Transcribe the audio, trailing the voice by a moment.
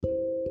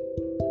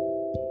Hello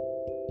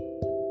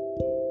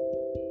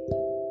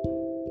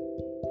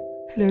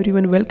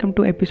everyone, welcome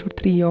to episode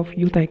 3 of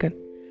youth icon.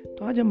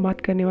 तो आज हम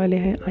बात करने वाले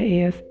हैं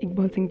IAS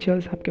इकबाल सिंह चहल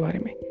साहब के बारे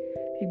में।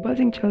 इकबाल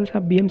सिंह चहल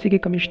साहब BMC के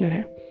कमिश्नर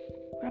हैं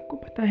और आपको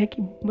पता है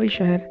कि मुंबई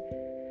शहर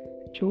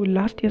जो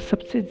लास्ट ईयर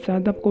सबसे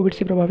ज़्यादा कोविड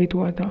से प्रभावित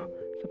हुआ था,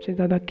 सबसे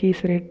ज़्यादा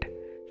केस रेट,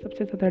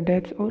 सबसे ज़्यादा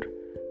डेथ्स और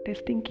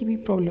टेस्टिंग की भी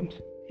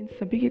प्रॉब्लम्स, इन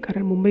सभी के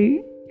कारण मुंबई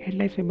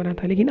हेडलाइंस में बना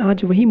था। लेकिन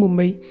आज वही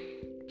मुंबई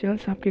चहल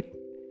साहब के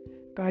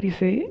कार्य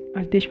से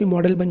आज देश में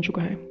मॉडल बन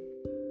चुका है।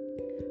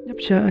 जब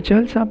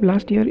चहल साहब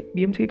लास्ट ईयर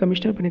BMC के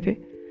कमिश्नर बने थे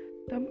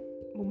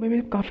तब मुंबई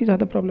में काफ़ी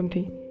ज़्यादा प्रॉब्लम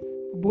थी।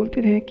 वो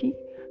बोलते थे कि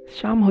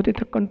शाम होते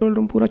तक कंट्रोल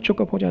रूम पूरा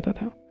चोकअप हो जाता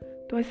था।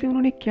 तो ऐसे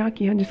उन्होंने क्या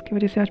किया जिसकी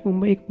वजह से आज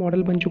मुंबई एक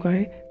मॉडल बन चुका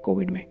है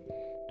कोविड में।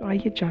 तो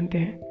आइए जानते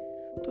हैं।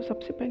 तो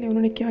सबसे पहले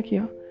उन्होंने क्या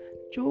किया,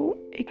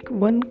 जो एक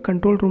वन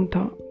कंट्रोल रूम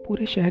था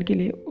पूरे शहर के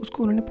लिए,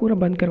 उसको उन्होंने पूरा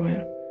बंद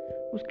करवाया।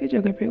 उसके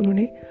जगह पे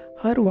उन्होंने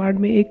हर वार्ड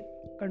में एक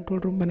कंट्रोल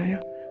रूम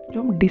बनाया।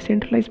 जो हम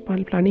डिसेंट्रलाइज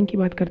प्लानिंग की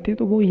बात करते हैं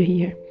तो वो यही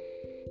है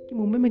कि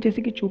मुंबई में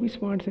जैसे कि 24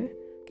 वार्ड्स हैं,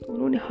 तो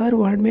उन्होंने हर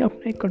वार्ड में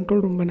अपना एक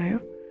कंट्रोल रूम बनाया।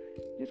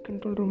 जिस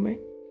कंट्रोल रूम में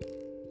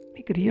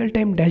एक रियल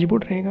टाइम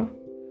डैशबोर्ड रहेगा,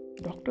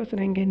 डॉक्टर्स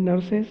रहेंगे,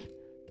 nurses,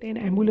 10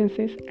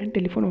 ambulances and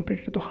telephone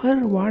operator. तो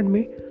हर वार्ड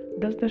में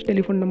 10-10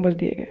 टेलीफोन नंबर्स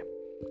दिए गए।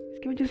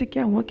 इसकी वजह से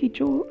क्या हुआ कि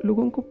जो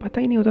लोगों को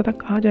पता ही नहीं होता था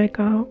कहाँ जाए,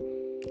 कहाँ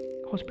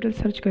हॉस्पिटल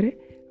सर्च करे,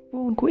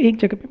 वो उनको एक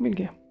जगह पे मिल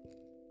गया।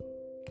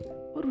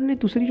 और उन्होंने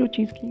दूसरी जो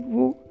चीज़ की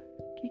वो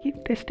कि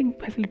टेस्टिंग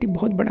फैसिलिटी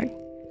बहुत बढ़ाई।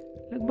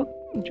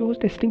 लगभग जो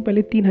टेस्टिंग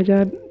पहले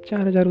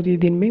 3,000-4,000 होती थी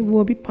दिन में, वो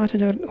अभी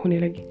 5,000 होने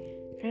लगी।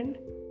 एंड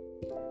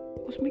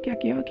उसमें क्या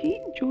किया कि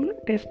जो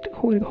टेस्ट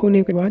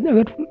होने के बाद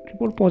अगर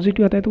रिपोर्ट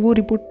पॉजिटिव आता है तो वो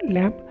रिपोर्ट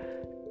लैब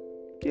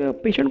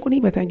पेशेंट को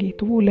नहीं बताएगी,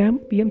 तो वो लैब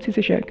BMC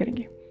से शेयर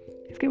करेंगे।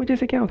 इसकी वजह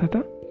से क्या होता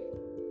था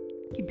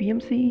कि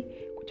BMC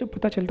को जब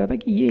पता चलता था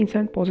कि ये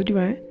इंसान पॉजिटिव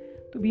आया है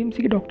तो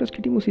BMC के डॉक्टर्स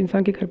की टीम उस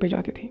इंसान के घर पे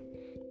जाती थी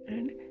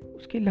एंड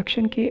उसके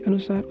लक्षण के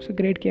अनुसार उसे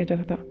ग्रेड किया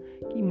जाता था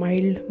कि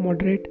माइल्ड,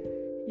 मॉडरेट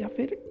या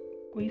फिर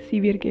कोई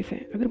सीवियर केस है।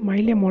 अगर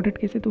माइल्ड या मॉडरेट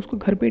केस है तो उसको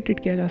घर पे ट्रीट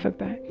किया जा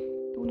सकता है,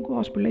 तो उनको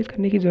हॉस्पिटलाइज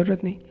करने की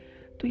ज़रूरत नहीं।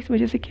 तो इस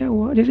वजह से क्या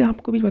हुआ, जैसे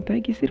आपको भी पता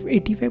है कि सिर्फ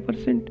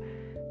 85%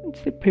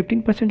 से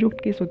 15% जो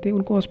केस होते हैं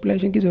उनको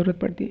हॉस्पिटलाइजेशन की ज़रूरत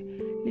पड़ती है।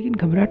 लेकिन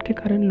घबराहट के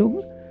कारण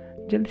लोग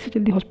जल्दी से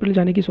जल्दी हॉस्पिटल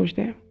जाने की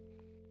सोचते हैं।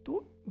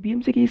 तो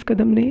BMC के इस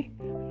कदम ने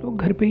लोग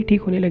घर पे ही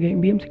ठीक होने लगे।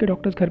 BMC के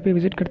डॉक्टर्स घर पे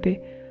विजिट करते,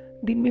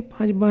 दिन में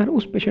 5 बार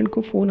उस पेशेंट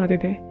को फ़ोन आते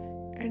थे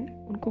एंड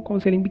उनको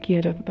काउंसलिंग भी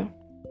किया जाता था।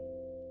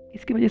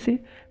 इसकी वजह से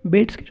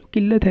बेड्स की जो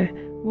किल्लत है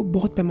वो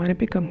बहुत पैमाने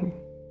पे कम हुई।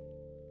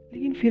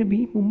 लेकिन फिर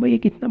भी मुंबई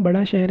एक इतना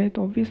बड़ा शहर है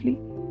तो ऑब्वियसली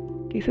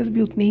केसेस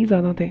भी उतने ही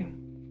ज़्यादा थे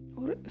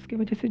और इसकी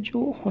वजह से जो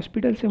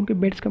हॉस्पिटल्स हैं उनके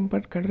बेड्स कम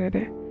कर रहे थे।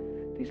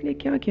 तो इसलिए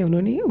क्या किया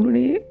उन्होंने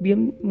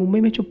मुंबई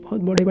में जो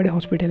बहुत बड़े बड़े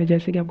हॉस्पिटल हैं,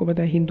 जैसे कि आपको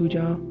पता है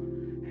हिंदुजा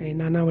है,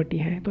 नानावटी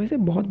है, तो ऐसे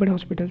बहुत बड़े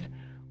हॉस्पिटल्स,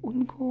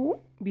 उनको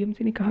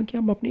BMC ने कहा कि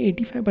आप अपने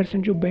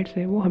 85% जो बेड्स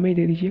हैं वो हमें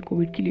दे दीजिए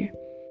कोविड के लिए।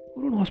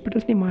 और उन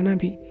हॉस्पिटल्स ने माना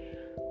भी।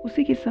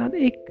 उसी के साथ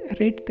एक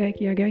रेट तय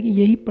किया गया कि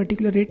यही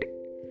पर्टिकुलर रेट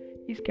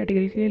इस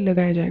कैटेगरी के लिए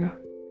लगाया जाएगा।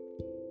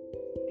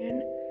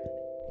 एंड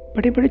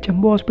बड़े बड़े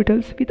जम्बो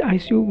हॉस्पिटल्स विद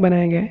ICU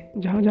बनाए गए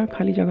जहाँ जहाँ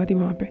खाली जगह थी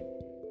वहाँ पे।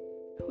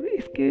 और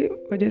इसके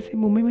वजह से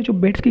मुंबई में जो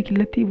बेड्स की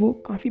किल्लत थी वो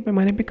काफ़ी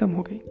पैमाने पे कम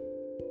हो गई।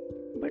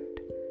 बट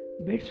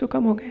बेड्स तो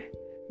कम हो गए,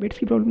 बेड्स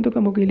की प्रॉब्लम तो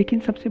कम हो गई, लेकिन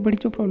सबसे बड़ी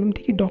जो प्रॉब्लम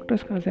थी कि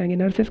डॉक्टर्स कहाँ से आएंगे,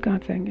 नर्सेस कहाँ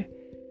से आएंगे।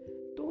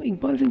 तो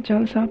इकबाल सिंह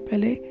चहल साहब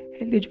पहले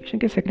हेल्थ एजुकेशन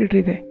के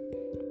सेक्रेटरी थे,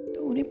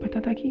 तो उन्हें पता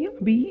था कि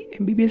अभी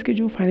MBBS के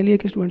जो फाइनल ईयर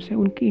के स्टूडेंट्स हैं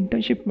उनकी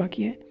इंटर्नशिप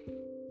बाकी है।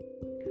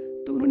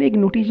 तो उन्होंने एक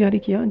नोटिस जारी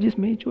किया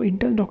जिसमें जो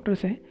इंटर्न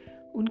डॉक्टर्स हैं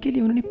उनके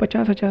लिए उन्होंने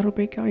 50,000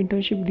 रुपये का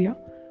इंटर्नशिप दिया।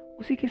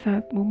 उसी के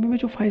साथ मुंबई में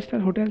जो 5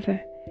 स्टार होटल्स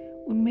हैं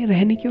उनमें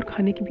रहने की और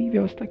खाने की भी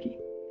व्यवस्था की।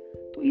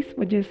 तो इस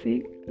वजह से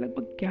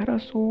लगभग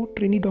 1100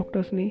 ट्रेनी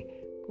डॉक्टर्स ने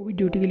कोविड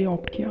ड्यूटी के लिए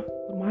ऑप्ट किया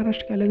और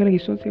महाराष्ट्र के अलग अलग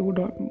हिस्सों से वो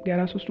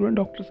 1100 स्टूडेंट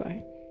डॉक्टर्स आए।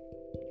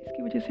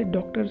 इसकी वजह से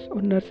डॉक्टर्स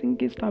और नर्सिंग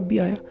के स्टाफ भी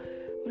आया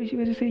और इसी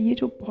वजह से ये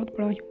जो बहुत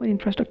बड़ा ह्यूमन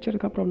इंफ्रास्ट्रक्चर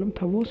का प्रॉब्लम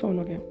था वो सॉल्व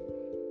हो गया।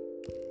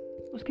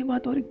 उसके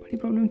बाद और एक बड़ी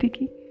प्रॉब्लम थी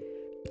कि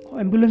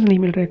एम्बुलेंस नहीं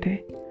मिल रहे थे।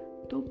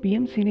 तो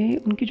BMC ने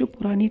उनकी जो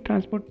पुरानी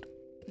ट्रांसपोर्ट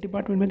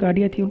डिपार्टमेंट में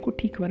गाड़ियाँ थी उनको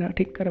ठीक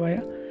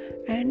करवाया।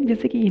 एंड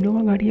जैसे कि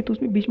इनोवा गाड़ी है तो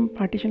उसमें बीच में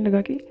पार्टीशन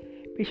लगा के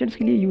पेशेंट्स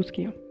के लिए यूज़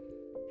किया।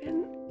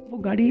 एंड वो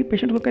गाड़ी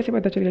पेशेंट को कैसे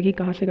पता चलेगा कि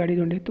कहाँ से गाड़ी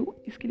ढूंढे, तो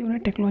इसके लिए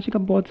उन्होंने टेक्नोलॉजी का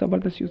बहुत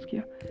ज़बरदस्त यूज़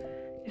किया।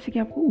 जैसे कि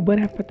आपको उबर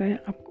ऐप पता है,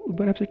 आप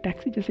उबर ऐप से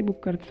टैक्सी जैसे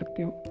बुक कर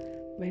सकते हो,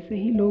 वैसे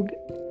ही लोग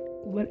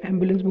उबर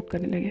एम्बुलेंस बुक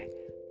करने लगे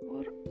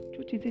और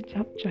जो चीज़ें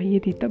जब चाहिए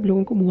थी तब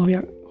लोगों को मुहैया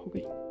हो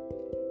गई।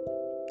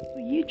 तो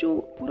ये जो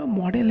पूरा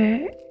मॉडल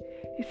है,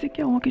 इससे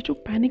क्या हुआ कि जो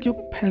पैनिक जो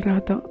फैल रहा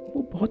था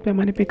वो बहुत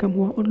पैमाने पे कम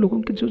हुआ और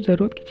लोगों की जो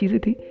ज़रूरत की चीज़ें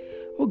थी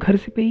वो घर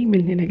से पे ही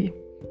मिलने लगी।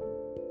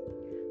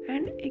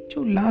 एंड एक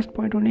जो लास्ट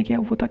पॉइंट उन्होंने किया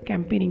वो था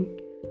कैंपेनिंग,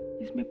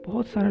 जिसमें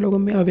बहुत सारे लोगों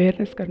में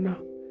अवेयरनेस करना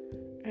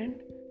एंड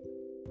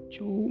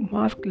जो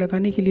मास्क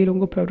लगाने के लिए लोगों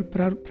को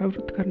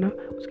प्रवृत्त करना,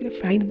 उसके लिए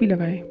फाइन भी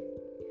लगाए।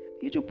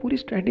 ये जो पूरी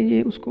स्ट्रैटेजी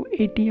है उसको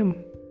ATM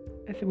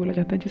ऐसे बोला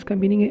जाता है, जिसका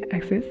मीनिंग है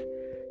access,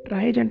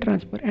 triage and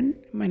transfer and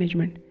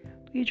management.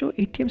 तो ये जो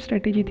ATM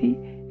स्ट्रैटेजी थी,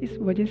 इस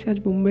वजह से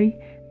आज मुंबई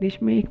देश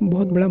में एक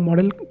बहुत बड़ा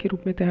मॉडल के रूप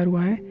में तैयार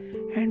हुआ है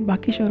एंड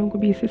बाकी शहरों को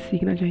भी इसे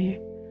सीखना चाहिए।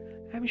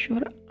 आई एम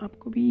श्योर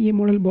आपको भी ये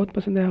मॉडल बहुत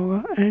पसंद आया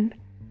होगा एंड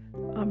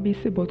आप भी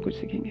इससे बहुत कुछ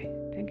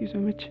सीखेंगे। Thank you so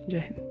much. जय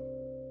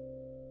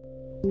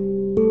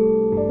हिंद।